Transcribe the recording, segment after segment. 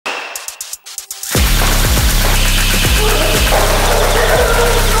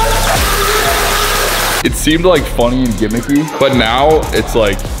It seemed like funny and gimmicky, but now it's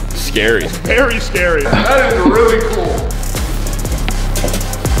like scary. Very scary. That is really cool.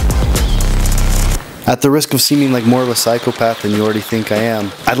 At the risk of seeming like more of a psychopath than you already think I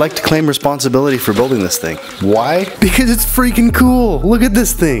am, I'd like to claim responsibility for building this thing. Why? Because it's freaking cool. Look at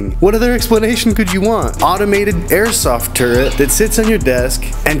this thing. What other explanation could you want? Automated airsoft turret that sits on your desk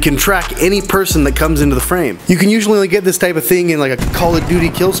and can track any person that comes into the frame. You can usually only get this type of thing in like a Call of Duty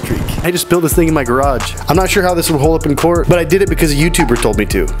kill streak. I just built this thing in my garage. I'm not sure how this would hold up in court, but I did it because a YouTuber told me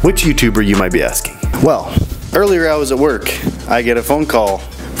to. Which YouTuber, you might be asking? Well, earlier I was at work. I get a phone call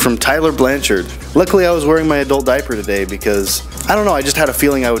from Tyler Blanchard. Luckily I was wearing my adult diaper today because, I don't know, I just had a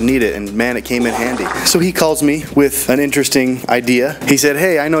feeling I would need it, and man, it came in handy. So he calls me with an interesting idea. He said,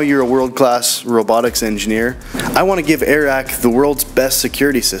 hey, I know you're a world-class robotics engineer. I want to give Airrack the world's best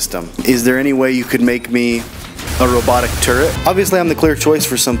security system. Is there any way you could make me a robotic turret? Obviously I'm the clear choice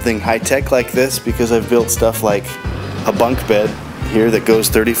for something high-tech like this because I've built stuff like a bunk bed here that goes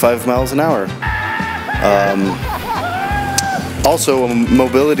 35 miles an hour. Also a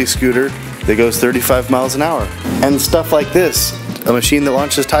mobility scooter that goes 35 miles an hour. And stuff like this, a machine that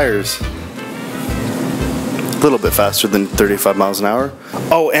launches tires. A little bit faster than 35 miles an hour.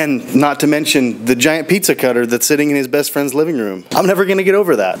 Oh, and not to mention the giant pizza cutter that's sitting in his best friend's living room. I'm never gonna get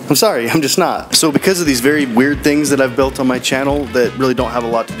over that. I'm sorry, I'm just not. So because of these very weird things that I've built on my channel that really don't have a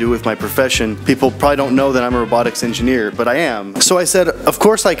lot to do with my profession, people probably don't know that I'm a robotics engineer, but I am. So I said, of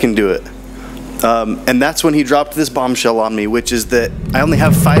course I can do it. And that's when he dropped this bombshell on me, which is that I only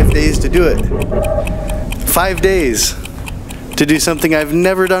have 5 days to do it. 5 days to do something I've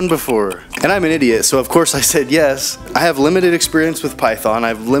never done before. And I'm an idiot, so of course I said yes. I have limited experience with Python. I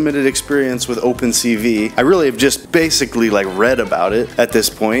have limited experience with OpenCV. I really have just basically like read about it at this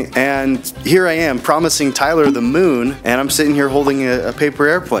point. And here I am promising Tyler the moon, and I'm sitting here holding a paper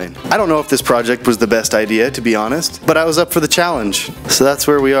airplane. I don't know if this project was the best idea, to be honest, but I was up for the challenge. So that's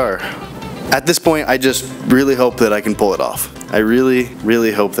where we are. At this point, I just really hope that I can pull it off. I really,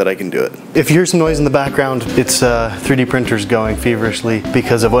 really hope that I can do it. If you hear some noise in the background, it's 3D printers going feverishly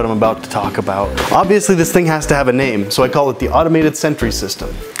because of what I'm about to talk about. Obviously, this thing has to have a name, so I call it the Automated Sentry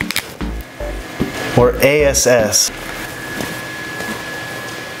System, or ASS.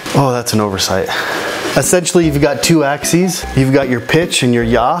 Oh, that's an oversight. Essentially, you've got two axes. You've got your pitch and your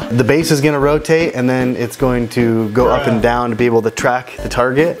yaw. The base is gonna rotate, and then it's going to go up and down to be able to track the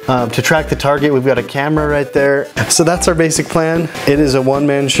target. To track the target, we've got a camera right there. So that's our basic plan. It is a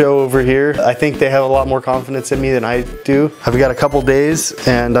one-man show over here. I think they have a lot more confidence in me than I do. I've got a couple days,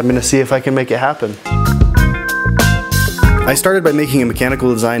 and I'm gonna see if I can make it happen. I started by making a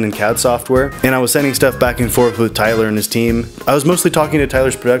mechanical design in CAD software, and I was sending stuff back and forth with Tyler and his team. I was mostly talking to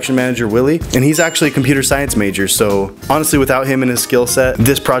Tyler's production manager, Willie, and he's actually a computer science major, so honestly, without him and his skill set,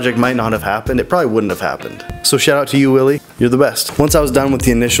 this project might not have happened. It probably wouldn't have happened. So shout out to you, Willie. You're the best. Once I was done with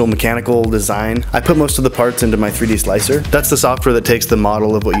the initial mechanical design, I put most of the parts into my 3D slicer. That's the software that takes the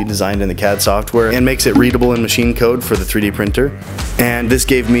model of what you designed in the CAD software and makes it readable in machine code for the 3D printer. And this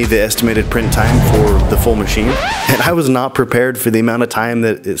gave me the estimated print time for the full machine. And I was not prepared for the amount of time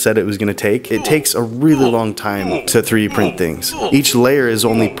that it said it was going to take. It takes a really long time to 3D print things. Each layer is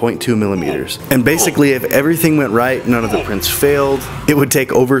only 0.2 millimeters. And basically, if everything went right, none of the prints failed, it would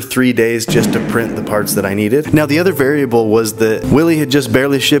take over 3 days just to print the parts that I needed. Now, the other variable was that Willie had just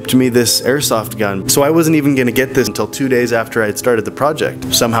barely shipped me this airsoft gun, so I wasn't even going to get this until 2 days after I had started the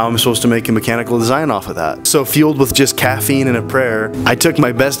project. Somehow I'm supposed to make a mechanical design off of that. So fueled with just caffeine and a prayer, I took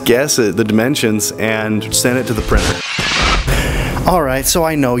my best guess at the dimensions and sent it to the printer. Alright, so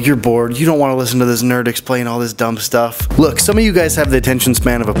I know you're bored, you don't want to listen to this nerd explain all this dumb stuff. Look, some of you guys have the attention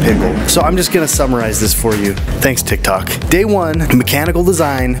span of a pickle, so I'm just gonna summarize this for you. Thanks, TikTok. Day 1, mechanical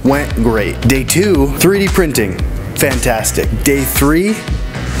design went great. Day 2, 3D printing, fantastic. Day 3,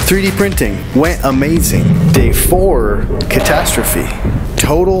 3D printing went amazing. Day 4, catastrophe,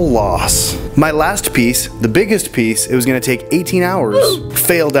 total loss. My last piece, the biggest piece, it was gonna take 18 hours,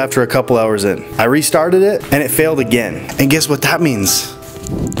 failed after a couple hours in. I restarted it and it failed again. And guess what that means?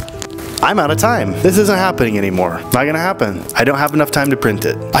 I'm out of time. This isn't happening anymore. Not gonna happen. I don't have enough time to print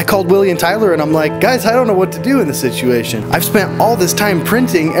it. I called Willie and Tyler and I'm like, guys, I don't know what to do in this situation. I've spent all this time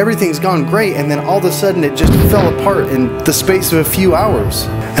printing, everything's gone great, and then all of a sudden it just fell apart in the space of a few hours.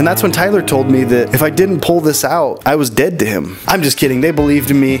 And that's when Tyler told me that if I didn't pull this out, I was dead to him. I'm just kidding. They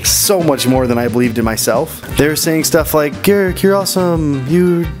believed in me so much more than I believed in myself. They were saying stuff like, Garrick, you're awesome.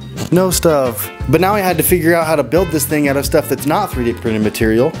 You know stuff. But now I had to figure out how to build this thing out of stuff that's not 3D printed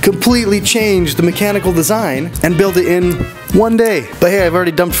material, completely change the mechanical design, and build it in 1 day. But hey, I've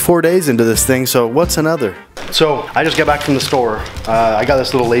already dumped 4 days into this thing, so what's another? So I just got back from the store. I got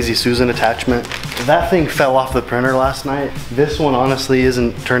this little Lazy Susan attachment. That thing fell off the printer last night. This one honestly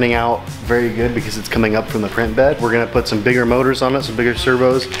isn't turning out very good because it's coming up from the print bed. We're gonna put some bigger motors on it, some bigger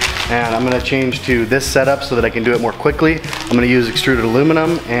servos, and I'm gonna change to this setup so that I can do it more quickly. I'm gonna use extruded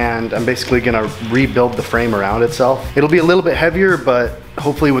aluminum, and I'm basically gonna rebuild the frame around itself. It'll be a little bit heavier, but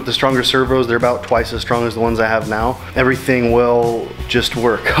hopefully with the stronger servos, they're about twice as strong as the ones I have now. Everything will just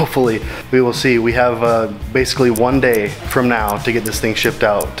work, hopefully. We will see. We have basically 1 day from now to get this thing shipped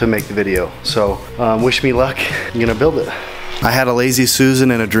out to make the video. So wish me luck, I'm gonna build it. I had a Lazy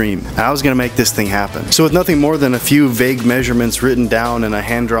Susan and a dream, and I was gonna make this thing happen. So with nothing more than a few vague measurements written down in a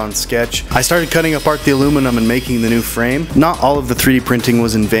hand-drawn sketch, I started cutting apart the aluminum and making the new frame. Not all of the 3D printing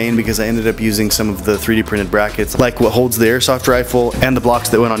was in vain because I ended up using some of the 3D printed brackets, like what holds the airsoft rifle and the blocks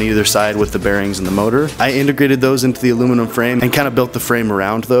that went on either side with the bearings and the motor. I integrated those into the aluminum frame and kind of built the frame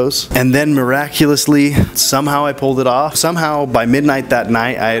around those. And then miraculously, somehow I pulled it off. Somehow by midnight that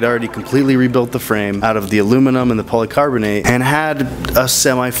night, I had already completely rebuilt the frame out of the aluminum and the polycarbonate, and had a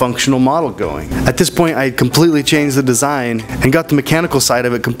semi-functional model going. At this point, I had completely changed the design and got the mechanical side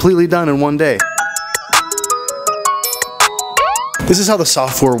of it completely done in 1 day. This is how the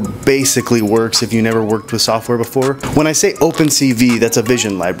software basically works if you never worked with software before. When I say OpenCV, that's a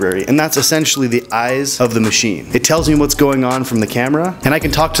vision library, and that's essentially the eyes of the machine. It tells me what's going on from the camera, and I can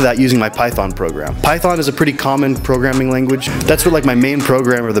talk to that using my Python program. Python is a pretty common programming language. That's what like my main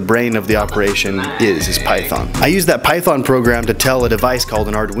program or the brain of the operation is Python. I use that Python program to tell a device called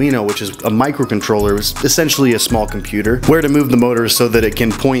an Arduino, which is a microcontroller, essentially a small computer, where to move the motors so that it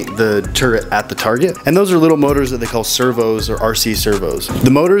can point the turret at the target. And those are little motors that they call servos or RC servos.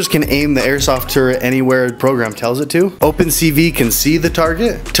 The motors can aim the airsoft turret anywhere the program tells it to. OpenCV can see the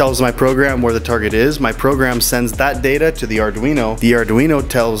target, tells my program where the target is. My program sends that data to the Arduino. The Arduino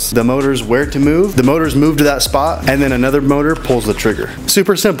tells the motors where to move. The motors move to that spot, and then another motor pulls the trigger.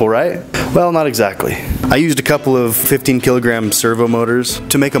 Super simple, right? Well, not exactly. I used a couple of 15-kilogram servo motors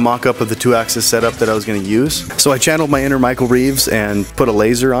to make a mock-up of the 2-axis setup that I was going to use. So I channeled my inner Michael Reeves and put a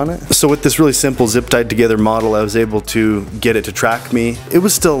laser on it. So with this really simple zip-tied together model, I was able to get it to track me. It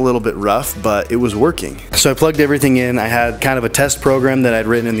was still a little bit rough, but it was working. So I plugged everything in. I had kind of a test program that I'd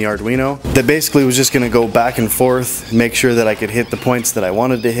written in the Arduino that basically was just going to go back and forth, make sure that I could hit the points that I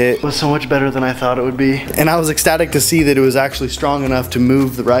wanted to hit. It was so much better than I thought it would be. And I was ecstatic to see that it was actually strong enough to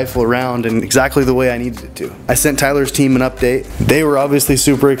move the rifle around in exactly the way I needed it to. I sent Tyler's team an update. They were obviously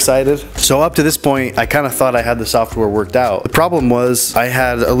super excited. So up to this point, I kind of thought I had the software worked out. The problem was I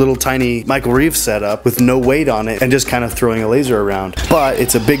had a little tiny Michael Reeves setup with no weight on it and just kind of throwing a laser around. But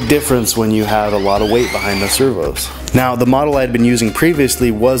it's a big difference when you have a lot of weight behind the servos. Now, the model I'd been using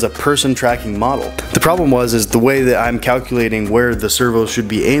previously was a person tracking model. The problem is the way that I'm calculating where the servos should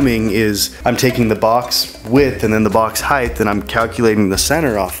be aiming is I'm taking the box width and then the box height, and I'm calculating the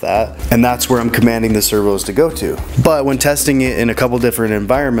center off that, and that's where I'm commanding the servos to go to. But when testing it in a couple different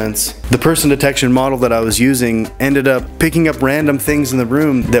environments, the person detection model that I was using ended up picking up random things in the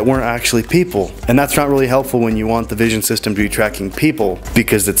room that weren't actually people. And that's not really helpful when you want the vision system to be tracking people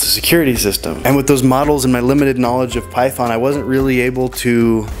because it's a security system. And with those models and my limited knowledge of Python, I wasn't really able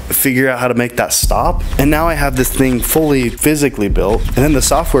to figure out how to make that stop. And now I have this thing fully physically built, and then the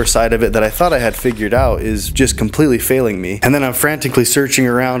software side of it that I thought I had figured out is just completely failing me. And then I'm frantically searching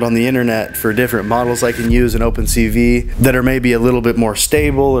around on the internet for different models I can use in OpenCV that are maybe a little bit more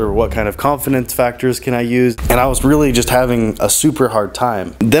stable, or what kind of confidence factors can I use. And I was really just having a super hard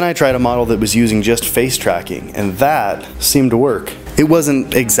time. Then I tried a model that was using just face tracking, and that seemed to work. It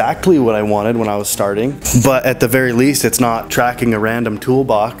wasn't exactly what I wanted when I was starting, but at the very least, it's not tracking a random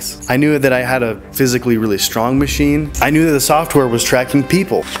toolbox. I knew that I had a physically really strong machine. I knew that the software was tracking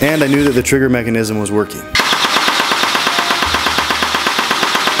people, and I knew that the trigger mechanism was working.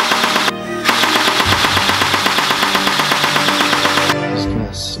 Just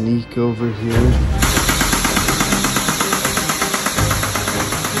gonna sneak over here.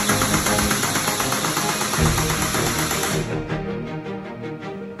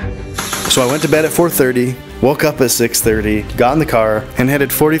 So I went to bed at 4:30, woke up at 6:30, got in the car, and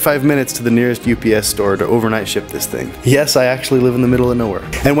headed 45 minutes to the nearest UPS store to overnight ship this thing. Yes, I actually live in the middle of nowhere.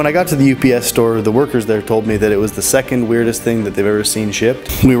 And when I got to the UPS store, the workers there told me that it was the second weirdest thing that they've ever seen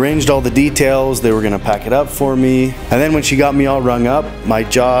shipped. We arranged all the details, they were gonna pack it up for me, and then when she got me all rung up, my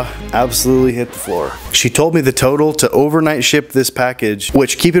jaw absolutely hit the floor. She told me the total to overnight ship this package,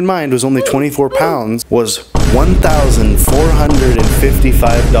 which keep in mind was only 24 pounds, was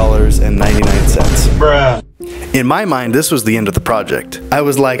 $1,455.99. Bruh. In my mind, this was the end of the project. I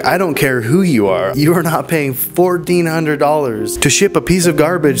was like, I don't care who you are not paying $1,400 to ship a piece of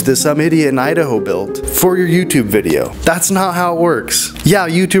garbage that some idiot in Idaho built for your YouTube video. That's not how it works. Yeah,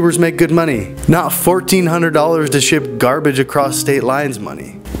 YouTubers make good money. Not $1,400 to ship garbage across state lines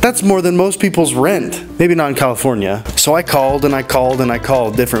money. That's more than most people's rent. Maybe not in California. So I called and I called and I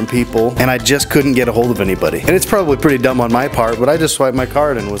called different people, and I just couldn't get a hold of anybody. And it's probably pretty dumb on my part, but I just swiped my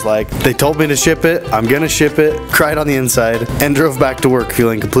card and was like, they told me to ship it, I'm gonna ship it, cried on the inside, and drove back to work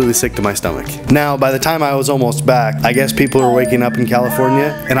feeling completely sick to my stomach. Now, by the time I was almost back, I guess people were waking up in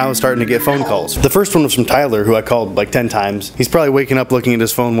California, and I was starting to get phone calls. The first one was from Tyler, who I called like 10 times. He's probably waking up looking at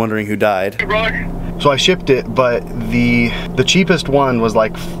his phone wondering who died. Hey, brother. So I shipped it, but the cheapest one was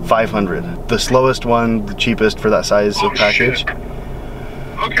like 500. The slowest one, the cheapest for that size of package. Shit.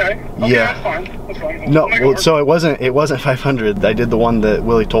 Okay, yeah. That's fine. That's fine. No, well, so it wasn't 500. I did the one that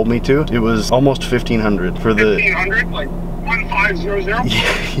Willie told me to. It was almost 1,500 for the 1,500, like 1500.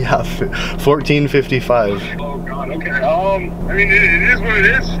 yeah, 1455. Oh God. Okay. I mean, it is what it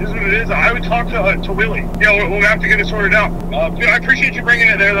is. It is what it is. I would talk to Willie. Yeah, we'll have to get it sorted out. I appreciate you bringing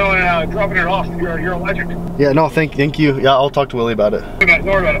it there though and dropping it off. You're a legend. Yeah. No. Thank you. Yeah, I'll talk to Willie about it. Don't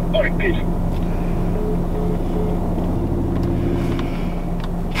worry about it. All right. Peace.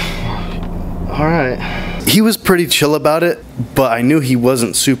 Alright. He was pretty chill about it, but I knew he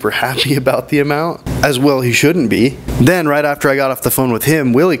wasn't super happy about the amount. As well he shouldn't be. Then right after I got off the phone with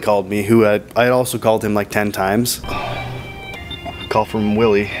him, Willie called me, who I had also called him like 10 times. Call from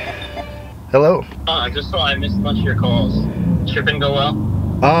Willie. Hello? I just saw I missed a bunch of your calls. Shipping go well?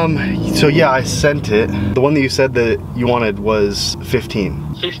 So yeah, I sent it. The one that you said that you wanted was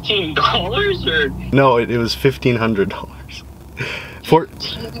 $15. $15 or? No, it was $1,500.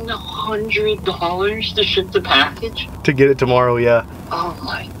 $1,500 to ship the package? To get it tomorrow, yeah. Oh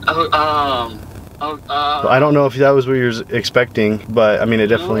my, I don't know if that was what you were expecting, but I mean, it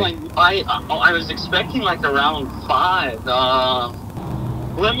definitely. No, I was expecting like around 5. Can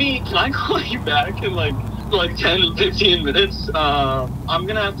I call you back in like 10, 15 minutes? I'm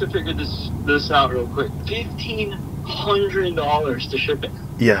gonna have to figure this out real quick. $1,500 to ship it.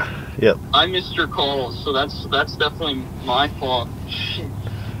 Yeah. Yep. I missed your call, so that's definitely my fault. Shit.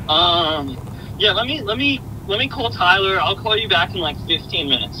 Yeah, let me call Tyler. I'll call you back in like 15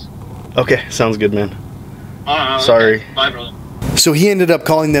 minutes. Okay, sounds good, man. Sorry. Okay. Bye, brother. So he ended up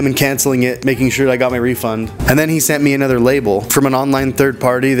calling them and canceling it, making sure I got my refund. And then he sent me another label from an online third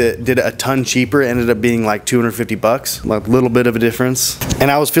party that did it a ton cheaper. It ended up being like $250, like a little bit of a difference.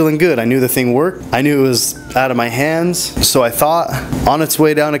 And I was feeling good. I knew the thing worked. I knew it was out of my hands. So I thought, on its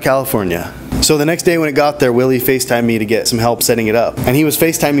way down to California. So the next day when it got there, Willie FaceTimed me to get some help setting it up. And he was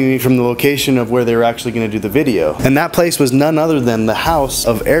FaceTiming me from the location of where they were actually going to do the video. And that place was none other than the house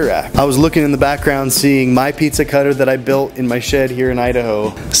of Airrack. I was looking in the background, seeing my pizza cutter that I built in my shed here in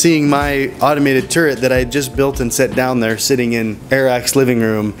Idaho, seeing my automated turret that I had just built and set down there sitting in Airrack's living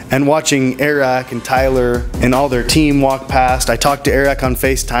room, and watching Airrack and Tyler and all their team walk past. I talked to Airrack on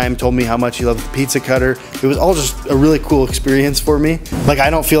FaceTime, told me how much he loved the pizza cutter. It was all just a really cool experience for me. Like,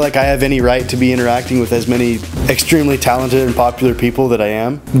 I don't feel like I have any right to be interacting with as many extremely talented and popular people that I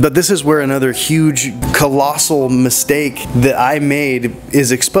am. But this is where another huge, colossal mistake that I made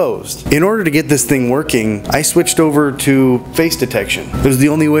is exposed. In order to get this thing working, I switched over to face detection. It was the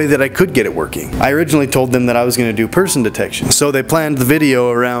only way that I could get it working. I originally told them that I was going to do person detection, so they planned the video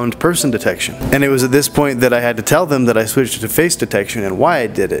around person detection. And it was at this point that I had to tell them that I switched to face detection and why I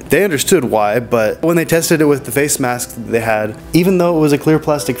did it. They understood why, but when they tested it with the face mask that they had, even though it was a clear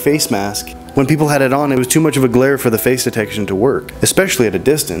plastic face mask, when people had it on, it was too much of a glare for the face detection to work, especially at a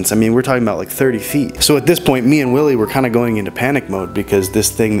distance. I mean, we're talking about like 30 feet. So at this point, me and Willie were kind of going into panic mode because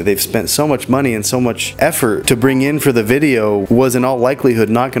this thing that they've spent so much money and so much effort to bring in for the video was in all likelihood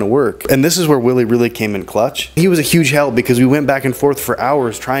not going to work. And this is where Willie really came in clutch. He was a huge help because we went back and forth for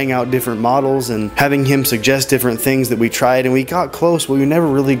hours trying out different models and having him suggest different things that we tried, and we got close, but we never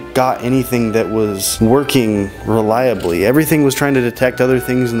really got anything that was working reliably. Everything was trying to detect other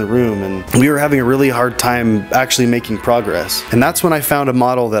things in the room, and we were having a really hard time actually making progress. And that's when I found a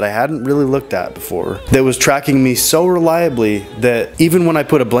model that I hadn't really looked at before that was tracking me so reliably that even when I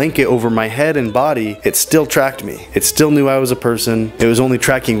put a blanket over my head and body, it still tracked me. It still knew I was a person. It was only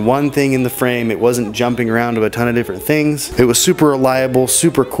tracking one thing in the frame. It wasn't jumping around to a ton of different things. It was super reliable,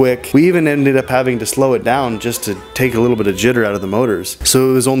 super quick. We even ended up having to slow it down just to take a little bit of jitter out of the motors.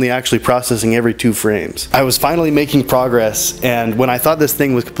 So it was only actually processing every 2 frames. I was finally making progress, and when I thought this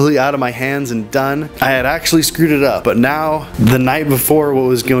thing was completely out of my hands plans and done. I had actually screwed it up, but now, the night before what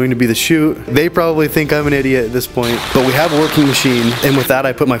was going to be the shoot, they probably think I'm an idiot at this point, but we have a working machine, and with that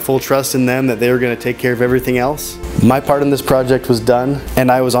I put my full trust in them that they were going to take care of everything else. My part in this project was done,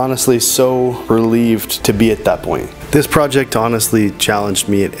 and I was honestly so relieved to be at that point. This project honestly challenged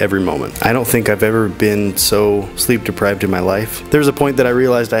me at every moment. I don't think I've ever been so sleep deprived in my life. There was a point that I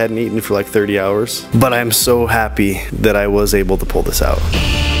realized I hadn't eaten for like 30 hours, but I'm so happy that I was able to pull this out.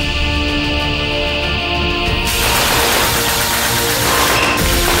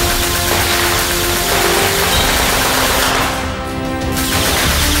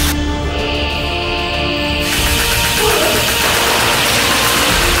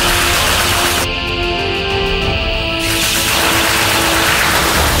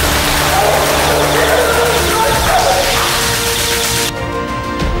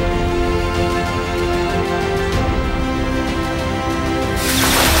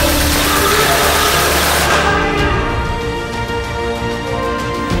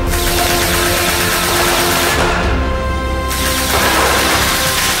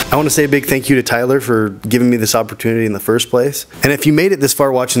 I want to say a big thank you to Tyler for giving me this opportunity in the first place. And if you made it this far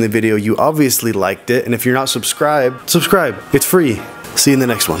watching the video, you obviously liked it. And if you're not subscribed, subscribe. It's free. See you in the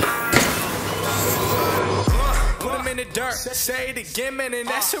next one. Put 'em in the dirt. Say it again, man, and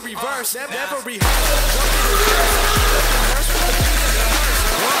that's a reverse. Never rehearse.